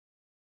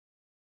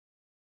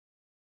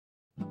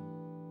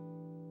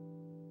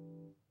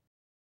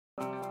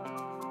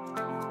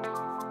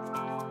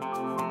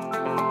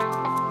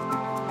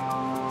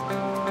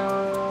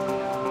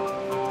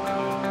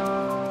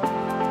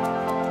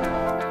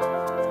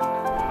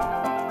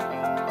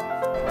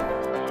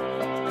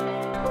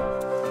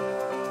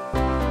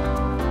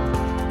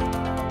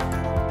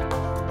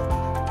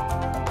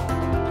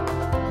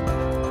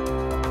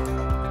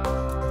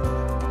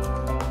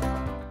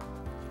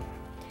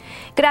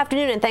Good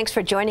afternoon, and thanks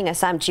for joining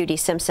us. I'm Judy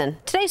Simpson.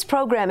 Today's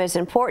program is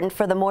important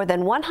for the more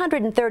than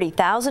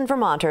 130,000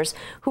 Vermonters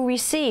who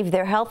receive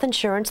their health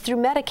insurance through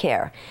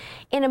Medicare.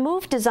 In a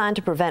move designed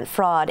to prevent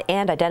fraud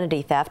and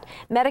identity theft,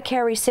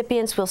 Medicare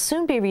recipients will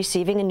soon be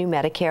receiving a new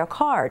Medicare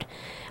card.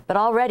 But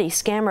already,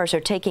 scammers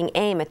are taking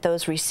aim at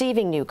those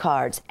receiving new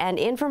cards. And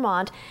in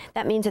Vermont,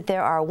 that means that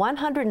there are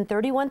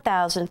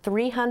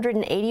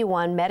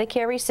 131,381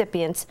 Medicare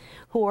recipients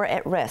who are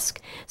at risk.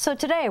 So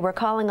today, we're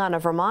calling on a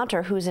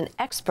Vermonter who's an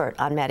expert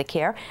on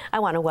Medicare. I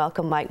want to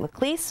welcome Mike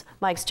McLeese.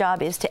 Mike's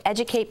job is to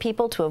educate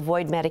people to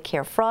avoid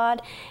Medicare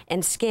fraud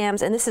and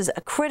scams. And this is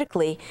a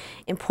critically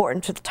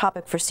important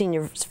topic for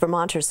senior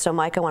Vermonters. So,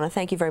 Mike, I want to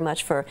thank you very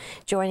much for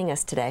joining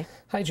us today.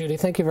 Hi, Judy.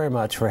 Thank you very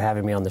much for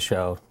having me on the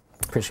show.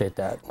 Appreciate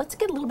that. Let's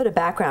get a little bit of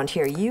background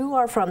here. You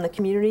are from the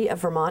Community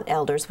of Vermont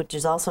Elders, which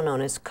is also known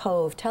as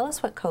COVE. Tell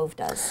us what COVE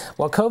does.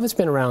 Well, COVE has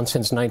been around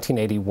since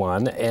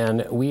 1981,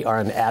 and we are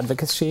an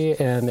advocacy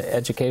and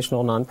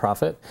educational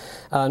nonprofit.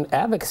 An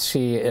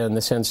advocacy in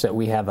the sense that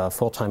we have a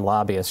full-time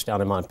lobbyist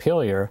down in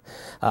Montpelier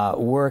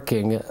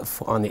working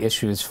on the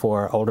issues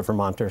for older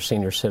Vermonters,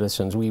 senior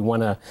citizens. We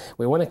want to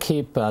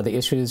keep the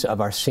issues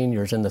of our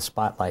seniors in the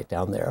spotlight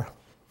down there.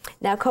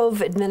 Now,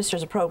 COVE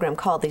administers a program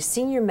called the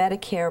Senior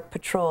Medicare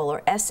Patrol,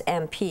 or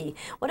SMP.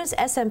 What does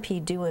SMP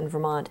do in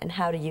Vermont, and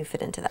how do you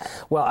fit into that?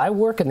 Well, I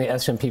work in the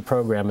SMP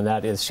program, and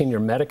that is Senior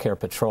Medicare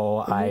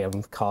Patrol. I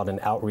am called an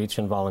outreach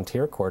and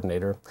volunteer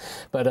coordinator.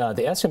 But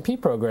the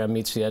SMP program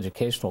meets the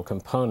educational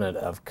component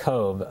of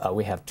COVE.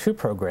 We have two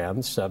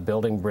programs,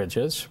 Building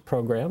Bridges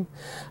program,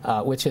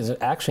 which is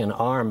actually an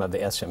arm of the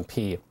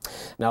SMP.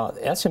 Now,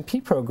 the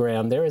SMP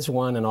program, there is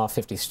one in all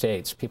 50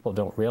 states. People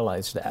don't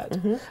realize that.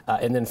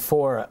 And then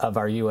 4 of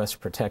our U.S.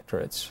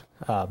 protectorates.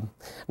 I'm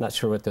not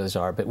sure what those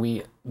are, but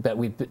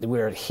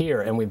we're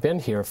here, and we've been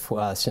here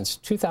for, since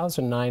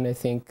 2009, I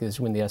think, is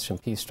when the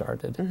SMP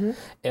started.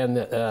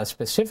 And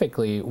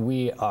specifically,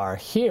 we are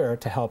here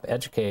to help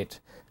educate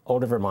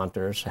older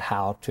Vermonters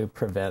how to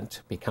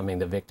prevent becoming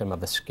the victim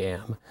of a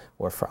scam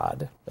or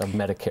fraud of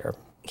Medicare.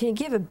 Can you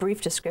give a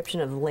brief description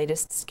of the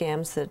latest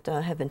scams that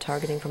have been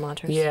targeting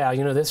Vermonters? Yeah,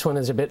 you know, this one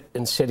is a bit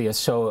insidious.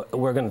 So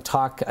we're going to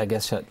talk, I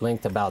guess, at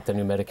length about the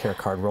new Medicare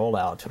card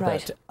rollout.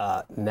 Right.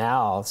 But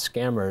now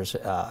scammers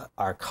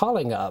are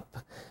calling up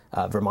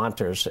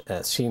Vermonters,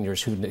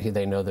 seniors who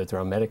they know that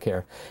they're on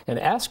Medicare, and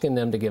asking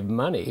them to give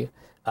money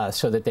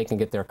so that they can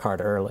get their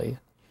card early.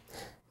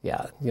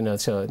 Yeah, you know,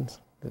 so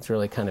it's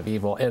really kind of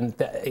evil. And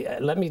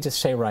let me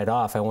just say right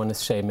off, I want to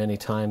say many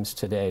times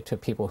today to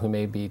people who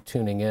may be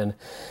tuning in,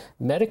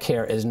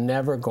 Medicare is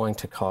never going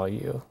to call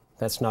you.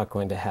 That's not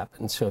going to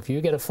happen. So if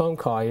you get a phone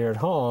call, you're at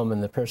home,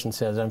 and the person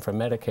says, I'm from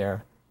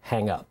Medicare,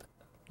 hang up.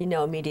 You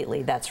know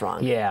immediately that's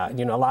wrong. Yeah,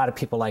 you know, a lot of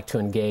people like to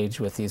engage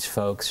with these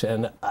folks,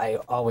 and I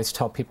always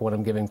tell people when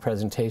I'm giving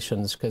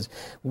presentations, because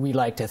we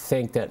like to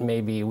think that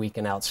maybe we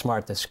can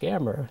outsmart the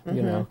scammer,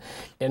 you know,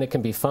 and it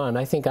can be fun.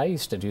 I think I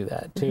used to do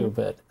that too,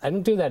 but I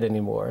don't do that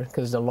anymore,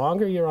 because the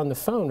longer you're on the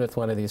phone with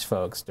one of these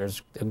folks,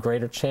 there's a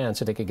greater chance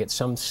that they could get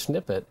some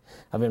snippet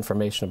of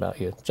information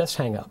about you. Just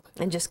hang up.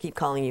 And just keep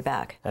calling you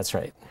back. That's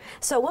right.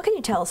 So what can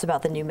you tell us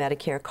about the new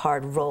Medicare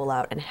card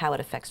rollout and how it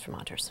affects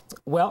Vermonters?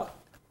 Well,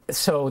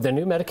 so the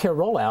new Medicare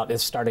rollout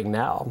is starting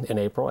now in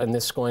April, and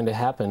this is going to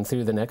happen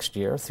through the next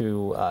year,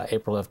 through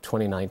April of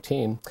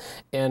 2019.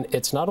 And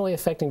it's not only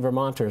affecting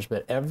Vermonters,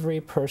 but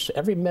every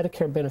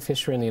Medicare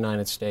beneficiary in the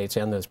United States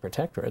and those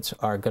protectorates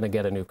are going to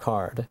get a new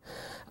card.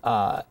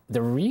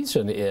 The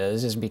reason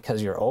is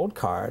because your old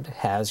card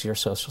has your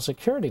Social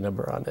Security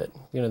number on it.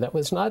 You know, that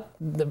was not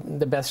the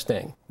best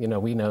thing. You know,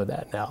 we know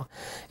that now.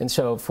 And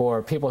so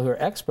for people who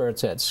are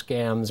experts at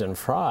scams and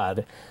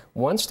fraud,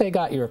 once they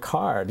got your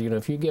card, you know,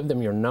 if you give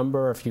them your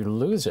number, if you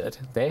lose it,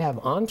 they have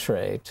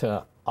entree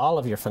to all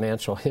of your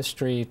financial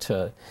history,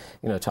 to,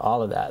 you know, to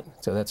all of that.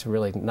 So that's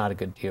really not a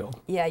good deal.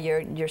 Yeah,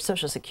 your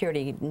Social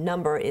Security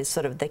number is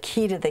sort of the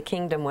key to the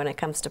kingdom when it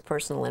comes to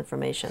personal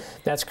information.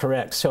 That's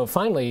correct. So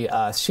finally,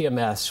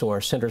 CMS, or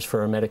Centers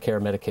for Medicare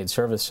and Medicaid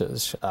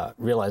Services,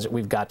 realized that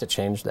we've got to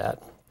change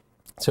that.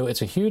 So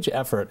it's a huge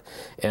effort,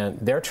 and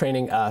they're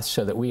training us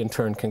so that we in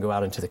turn can go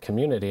out into the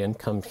community and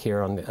come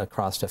here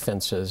across the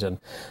fences and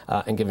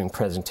giving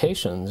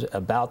presentations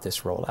about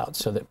this rollout,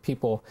 so that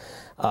people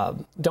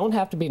don't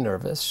have to be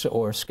nervous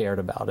or scared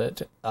about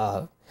it,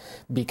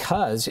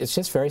 because it's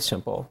just very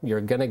simple.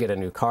 You're going to get a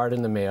new card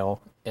in the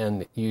mail,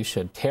 and you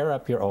should tear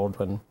up your old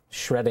one.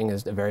 Shredding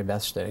is the very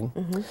best thing.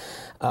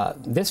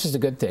 This is the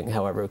good thing,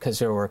 however, because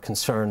there were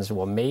concerns,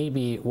 well,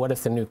 maybe what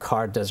if the new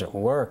card doesn't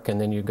work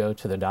and then you go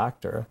to the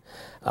doctor?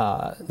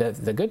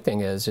 The good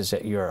thing is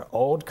that your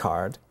old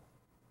card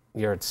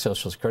your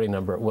Social Security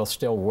number will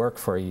still work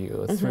for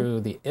you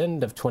through the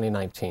end of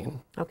 2019.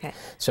 Okay.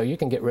 So you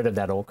can get rid of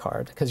that old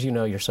card because you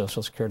know your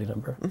Social Security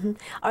number.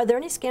 Are there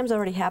any scams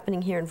already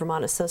happening here in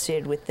Vermont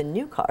associated with the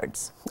new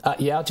cards?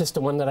 Yeah, just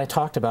the one that I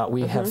talked about.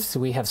 We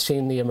have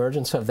seen the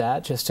emergence of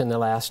that just in the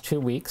last 2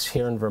 weeks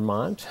here in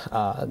Vermont,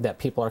 that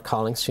people are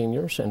calling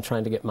seniors and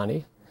trying to get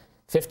money.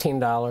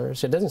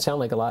 $15, it doesn't sound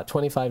like a lot,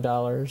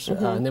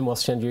 $25, and then we'll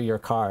send you your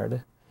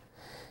card.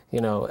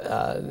 You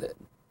know,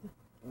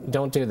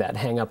 don't do that,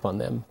 hang up on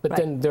them. But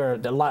then there are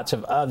lots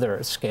of other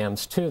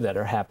scams too that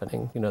are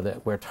happening, you know,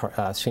 that where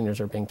seniors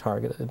are being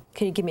targeted.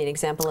 Can you give me an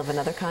example of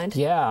another kind?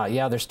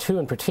 Yeah, there's two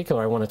in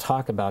particular I want to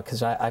talk about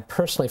because I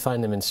personally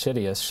find them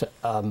insidious.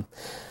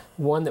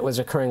 One that was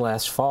occurring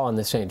last fall in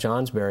the St.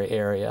 Johnsbury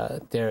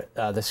area,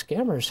 the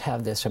scammers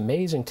have this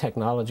amazing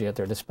technology at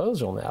their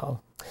disposal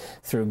now.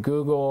 Through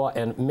Google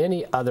and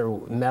many other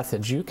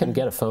methods, you can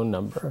get a phone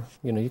number.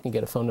 You know, you can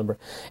get a phone number.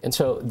 And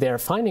so they're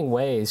finding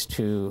ways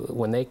to,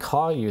 when they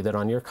call you, that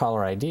on your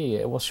caller ID,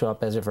 it will show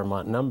up as a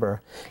Vermont number.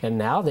 And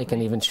now they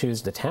can even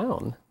choose the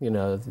town, you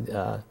know,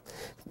 the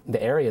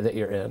area that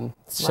you're in.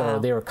 So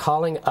they were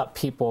calling up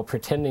people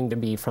pretending to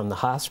be from the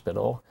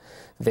hospital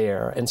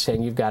there and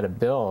saying, you've got a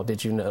bill.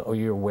 Did you know, are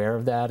you aware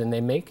of that? And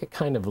they make it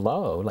kind of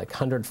low, like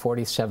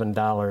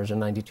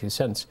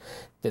 $147.92.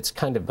 It's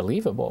kind of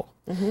believable.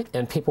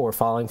 And people were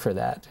falling for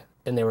that.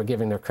 And they were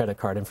giving their credit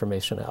card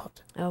information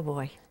out. Oh,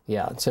 boy.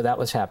 Yeah, so that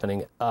was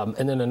happening.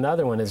 And then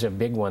another one is a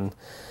big one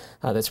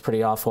that's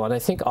pretty awful. And I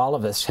think all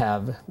of us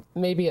have,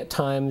 maybe at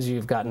times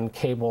you've gotten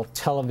cable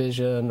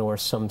television or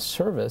some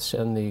service,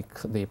 and the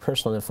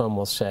person on the phone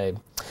will say,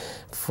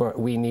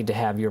 we need to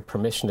have your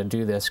permission to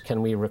do this.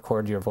 Can we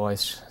record your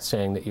voice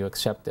saying that you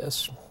accept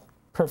this?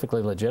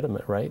 Perfectly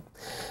legitimate, right?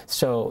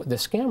 So the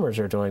scammers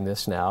are doing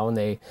this now, and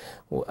they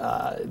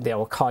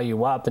will call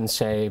you up and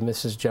say,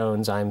 Mrs.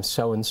 Jones, I'm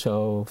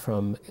so-and-so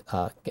from,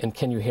 and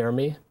can you hear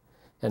me?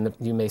 And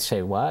you may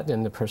say, what?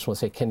 And the person will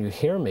say, can you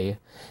hear me?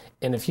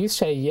 And if you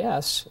say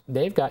yes,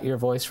 they've got your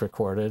voice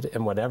recorded,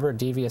 and whatever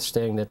devious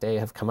thing that they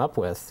have come up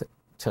with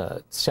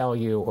to sell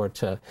you or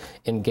to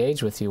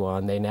engage with you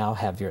on, they now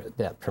have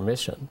that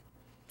permission.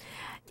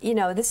 You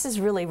know, this is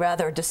really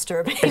rather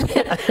disturbing.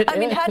 I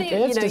mean, how do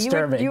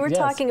you were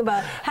talking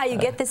about how you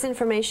get this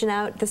information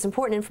out, this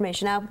important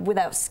information out,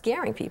 without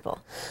scaring people.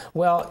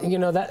 Well, you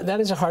know, that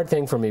is a hard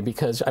thing for me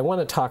because I want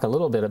to talk a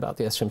little bit about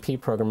the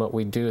SMP program, what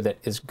we do that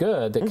is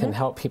good, that can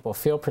help people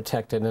feel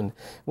protected. And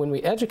when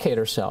we educate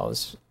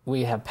ourselves,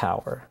 we have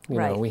power. You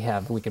know, we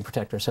can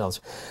protect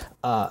ourselves.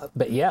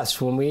 But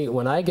yes,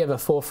 when I give a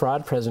full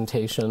fraud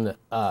presentation,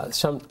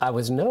 I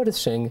was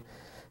noticing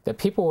that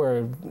people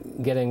were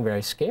getting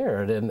very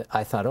scared, and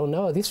I thought, oh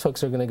no, these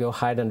folks are going to go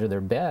hide under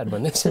their bed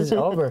when this is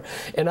over,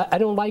 and I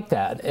don't like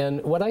that.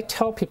 And what I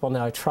tell people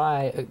now, I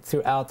try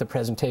throughout the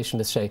presentation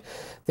to say,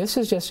 this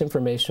is just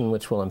information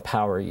which will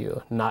empower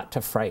you, not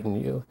to frighten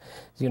you.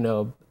 You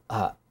know,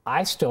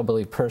 I still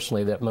believe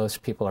personally that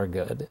most people are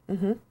good.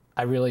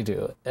 I really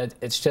do.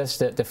 It's just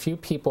that the few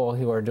people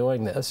who are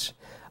doing this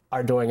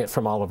are doing it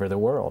from all over the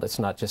world. It's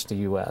not just the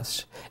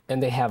U.S.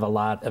 And they have a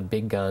lot of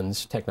big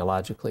guns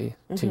technologically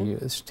to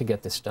use to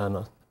get this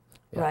done.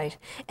 Right.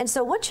 And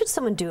so what should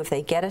someone do if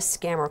they get a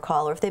scammer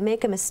call or if they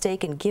make a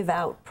mistake and give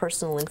out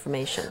personal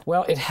information?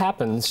 Well, it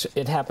happens.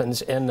 It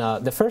happens. And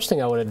the first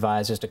thing I would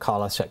advise is to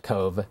call us at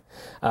COVE,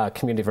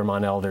 Community of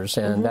Vermont Elders.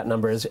 And that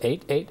number is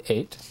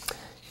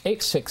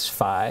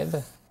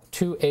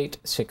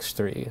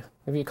 888-865-2863.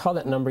 If you call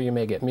that number, you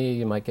may get me,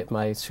 you might get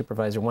my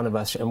supervisor, one of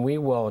us, and we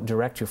will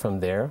direct you from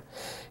there.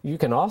 You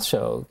can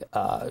also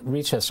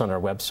reach us on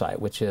our website,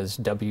 which is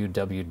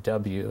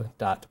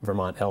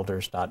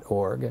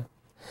www.vermontelders.org.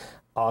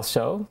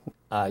 Also,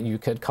 you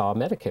could call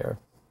Medicare.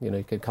 You know,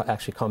 you could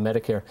actually call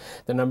Medicare.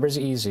 The number is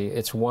easy.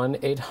 It's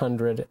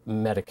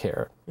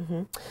 1-800-MEDICARE.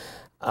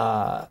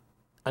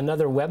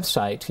 Another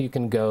website, you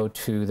can go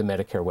to the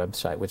Medicare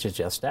website, which is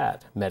just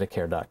that,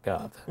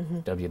 medicare.gov,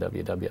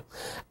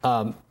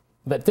 www.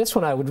 But this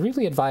one, I would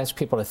really advise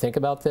people to think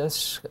about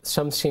this.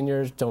 Some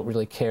seniors don't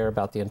really care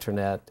about the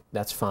internet.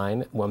 That's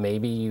fine. Well,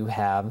 maybe you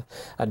have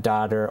a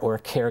daughter or a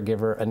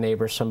caregiver, a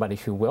neighbor, somebody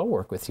who will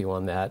work with you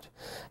on that.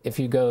 If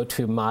you go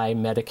to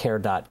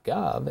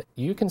mymedicare.gov,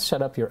 you can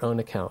set up your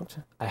own account.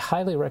 I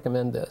highly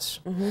recommend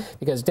this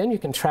because then you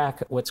can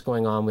track what's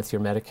going on with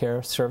your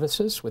Medicare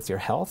services, with your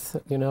health,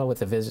 you know, with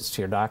the visits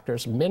to your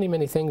doctors, many,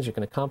 many things you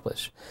can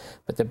accomplish.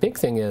 But the big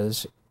thing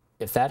is,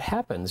 if that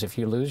happens, if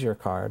you lose your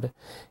card,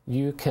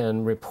 you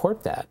can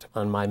report that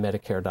on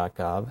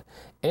mymedicare.gov,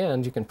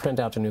 and you can print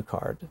out a new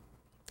card.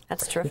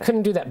 That's terrific. You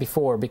couldn't do that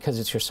before because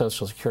it's your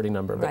Social Security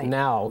number, but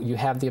now you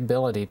have the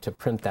ability to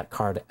print that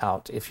card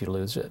out if you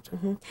lose it.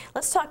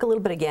 Let's talk a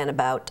little bit again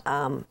about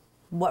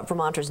what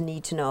Vermonters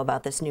need to know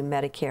about this new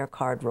Medicare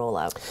card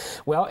rollout.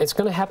 Well, it's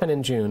going to happen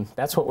in June.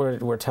 That's what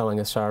we're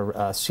telling us. Our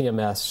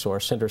CMS, or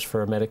Centers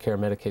for Medicare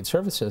and Medicaid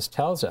Services,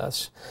 tells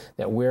us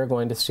that we're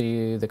going to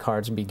see the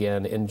cards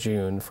begin in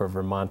June for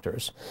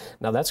Vermonters.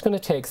 Now, that's going to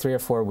take 3 or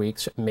 4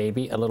 weeks,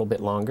 maybe a little bit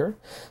longer.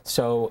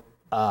 So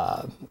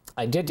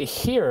I did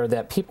hear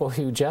that people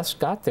who just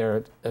got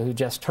there, who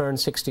just turned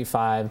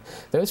 65,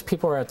 those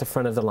people are at the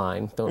front of the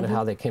line. Don't know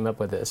how they came up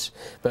with this.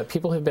 But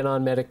people who've been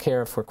on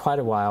Medicare for quite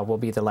a while will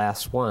be the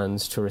last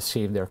ones to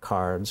receive their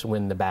cards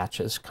when the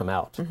batches come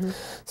out.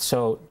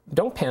 So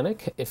don't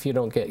panic if you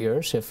don't get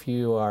yours. If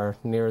you are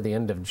near the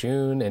end of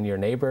June and your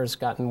neighbor's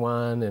gotten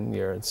one and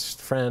your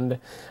friend,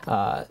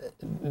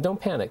 don't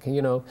panic.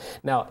 You know,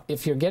 now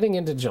if you're getting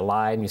into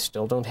July and you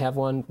still don't have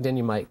one, then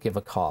you might give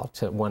a call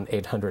to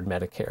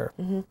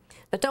 1-800-Medicare.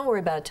 But don't worry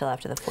about it till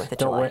after the 4th of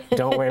July.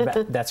 Don't worry about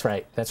it. That's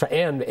right. That's right.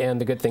 And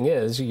the good thing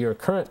is your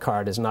current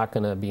card is not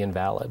going to be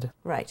invalid.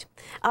 Right.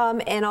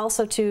 And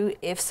also, too,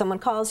 if someone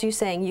calls you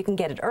saying you can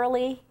get it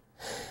early,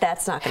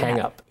 that's not going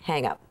to happen.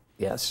 Hang up.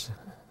 Yes.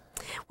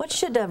 What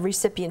should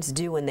recipients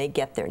do when they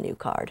get their new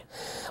card?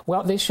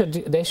 Well, they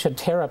should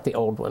tear up the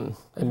old one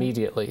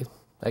immediately.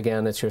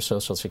 Again, it's your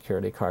Social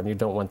Security card, and you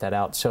don't want that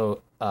out.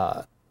 So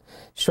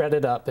shred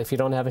it up. If you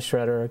don't have a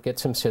shredder, get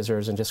some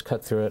scissors and just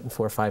cut through it in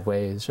 4 or 5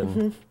 ways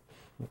and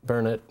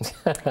burn it.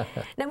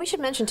 Now, we should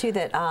mention, too,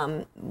 that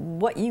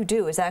what you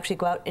do is actually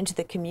go out into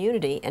the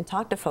community and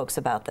talk to folks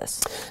about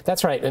this.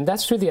 That's right, and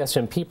that's through the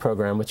SMP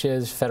program, which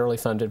is a federally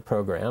funded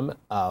program,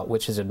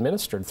 which is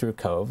administered through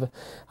COVE.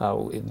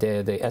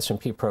 The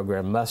SMP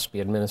program must be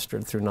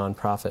administered through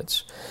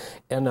nonprofits.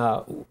 And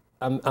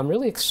I'm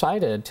really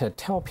excited to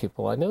tell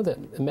people, I know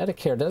that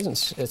Medicare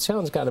doesn't, it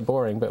sounds kind of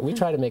boring, but we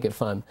try to make it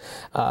fun.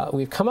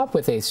 We've come up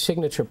with a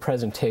signature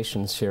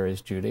presentation series,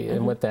 Judy,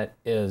 and what that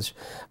is,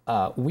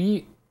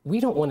 we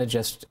don't want to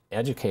just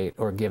educate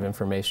or give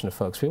information to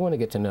folks. We want to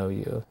get to know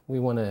you. We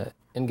want to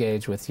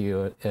engage with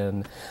you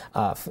and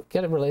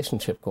get a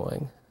relationship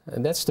going.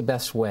 And that's the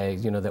best way,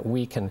 you know, that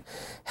we can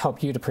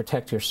help you to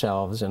protect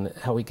yourselves and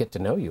how we get to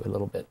know you a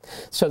little bit.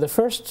 So the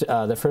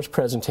first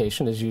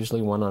presentation is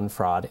usually one on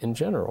fraud in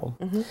general.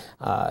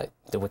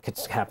 What could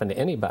happen to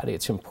anybody.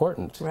 It's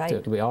important.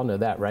 Right. We all know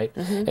that, right?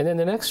 And then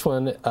the next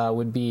one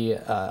would be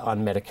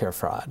on Medicare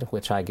fraud,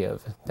 which I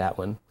give, that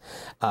one.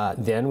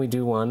 Then we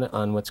do one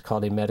on what's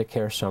called a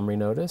Medicare summary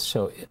notice.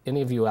 So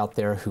any of you out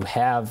there who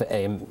have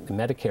a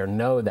Medicare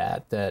know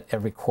that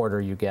every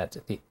quarter you get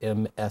the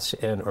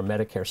MSN or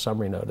Medicare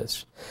summary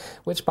notice,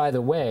 which, by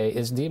the way,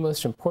 is the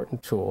most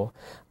important tool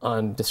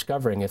on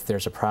discovering if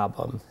there's a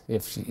problem,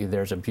 if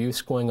there's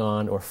abuse going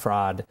on or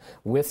fraud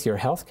with your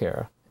health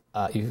care.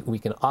 We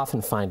can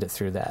often find it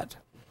through that.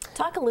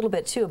 Talk a little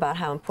bit, too, about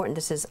how important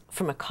this is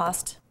from a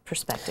cost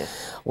perspective.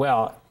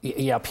 Well,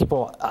 yeah,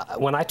 people,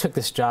 when I took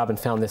this job and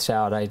found this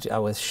out, I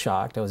was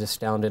shocked, I was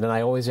astounded, and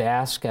I always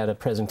ask at a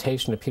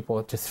presentation to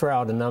people to throw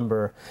out a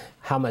number,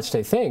 how much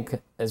they think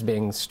is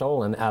being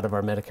stolen out of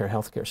our Medicare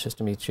healthcare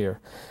system each year.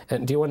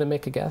 And do you want to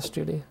make a guess,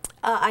 Judy?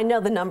 I know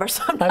the number,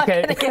 so I'm not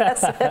going to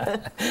guess.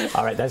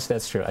 All right,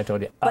 that's true, I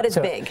told you. But it's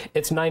big.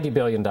 It's $90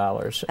 billion.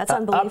 That's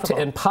unbelievable.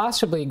 And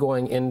possibly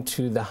going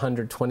into the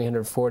 120,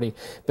 140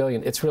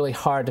 billion. It's really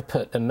hard to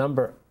put a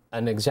number,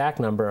 an exact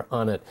number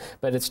on it,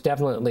 but it's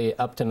definitely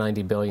up to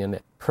 90 billion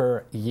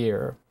per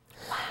year.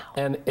 Wow.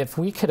 And if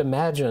we could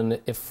imagine,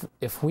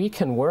 if we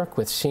can work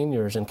with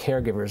seniors and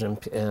caregivers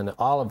and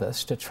all of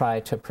us to try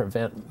to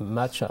prevent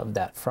much of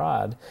that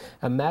fraud,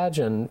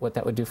 imagine what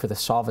that would do for the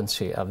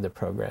solvency of the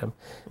program.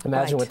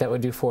 Imagine what that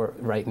would do for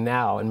right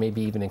now and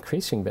maybe even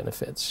increasing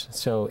benefits.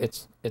 So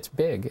it's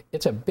big.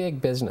 It's a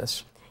big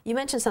business. You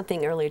mentioned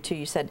something earlier, too.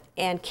 You said,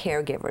 and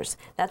caregivers.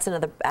 That's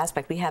another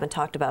aspect we haven't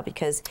talked about,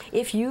 because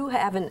if you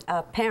have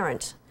a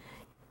parent,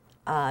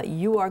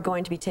 you are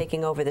going to be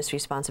taking over this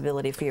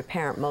responsibility for your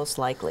parent, most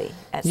likely,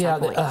 at some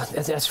point. Yeah,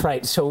 that's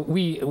right. So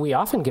we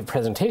often give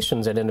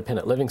presentations at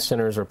independent living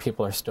centers where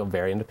people are still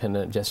very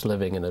independent, just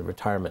living in a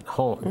retirement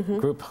home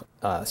group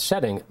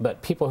setting.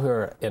 But people who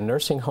are in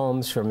nursing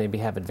homes, who maybe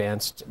have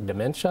advanced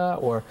dementia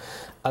or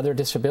other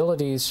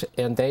disabilities,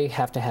 and they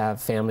have to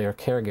have family or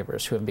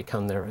caregivers who have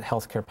become their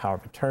healthcare power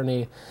of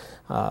attorney.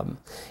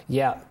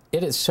 Yeah,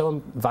 it is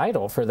so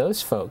vital for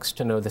those folks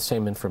to know the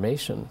same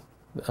information.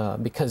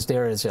 Because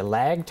there is a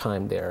lag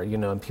time there, you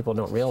know, and people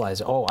don't realize,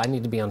 oh, I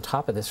need to be on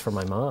top of this for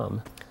my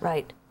mom.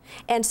 Right.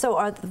 And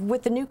so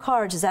with the new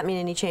cards, does that mean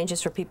any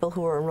changes for people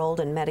who are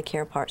enrolled in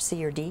Medicare Part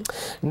C or D?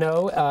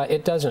 No,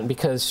 it doesn't,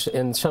 because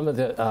in some of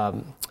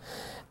the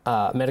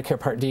Medicare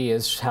Part D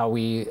is how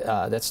we,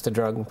 that's the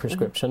drug and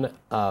prescription,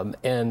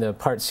 and the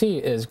Part C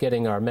is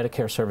getting our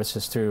Medicare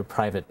services through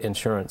private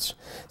insurance.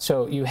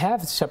 So you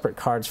have separate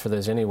cards for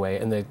those anyway,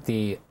 and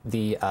the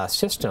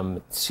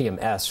system,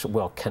 CMS,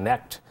 will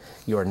connect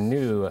your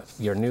new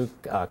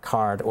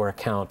card or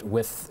account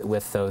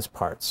with those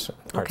parts,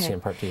 Part C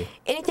and Part D.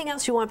 Anything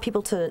else you want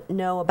people to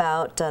know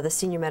about the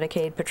Senior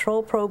Medicaid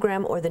Patrol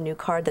program or the new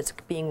card that's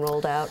being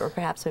rolled out, or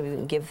perhaps maybe we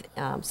can give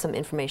some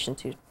information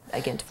to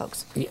again to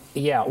folks?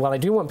 Yeah, well, I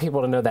do want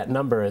people to know that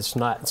number is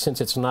not,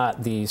 since it's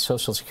not the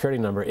Social Security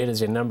number, it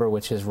is a number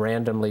which is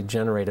randomly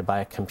generated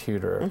by a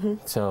computer.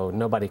 So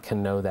nobody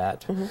can know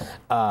that.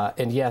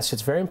 And yes,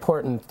 it's very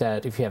important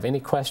that if you have any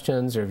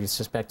questions or if you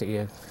suspect that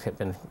you have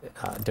been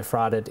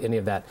defrauded, any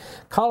of that,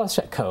 call us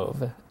at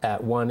Cove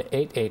at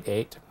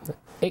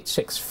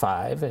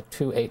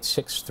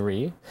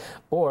 1-888-865-2863,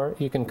 or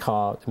you can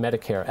call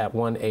Medicare at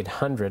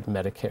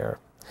 1-800-MEDICARE.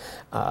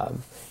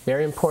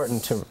 Very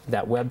important to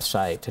that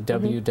website, to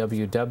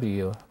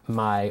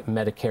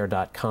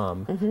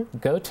www.mymedicare.com.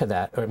 Go to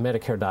that, or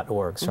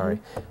medicare.org, sorry.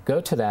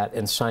 Go to that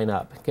and sign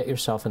up. Get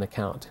yourself an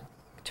account.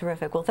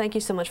 Terrific. Well, thank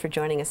you so much for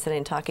joining us today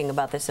and talking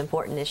about this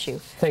important issue.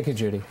 Thank you,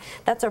 Judy.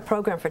 That's our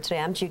program for today.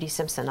 I'm Judy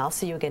Simpson. I'll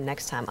see you again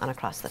next time on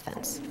Across the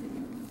Fence.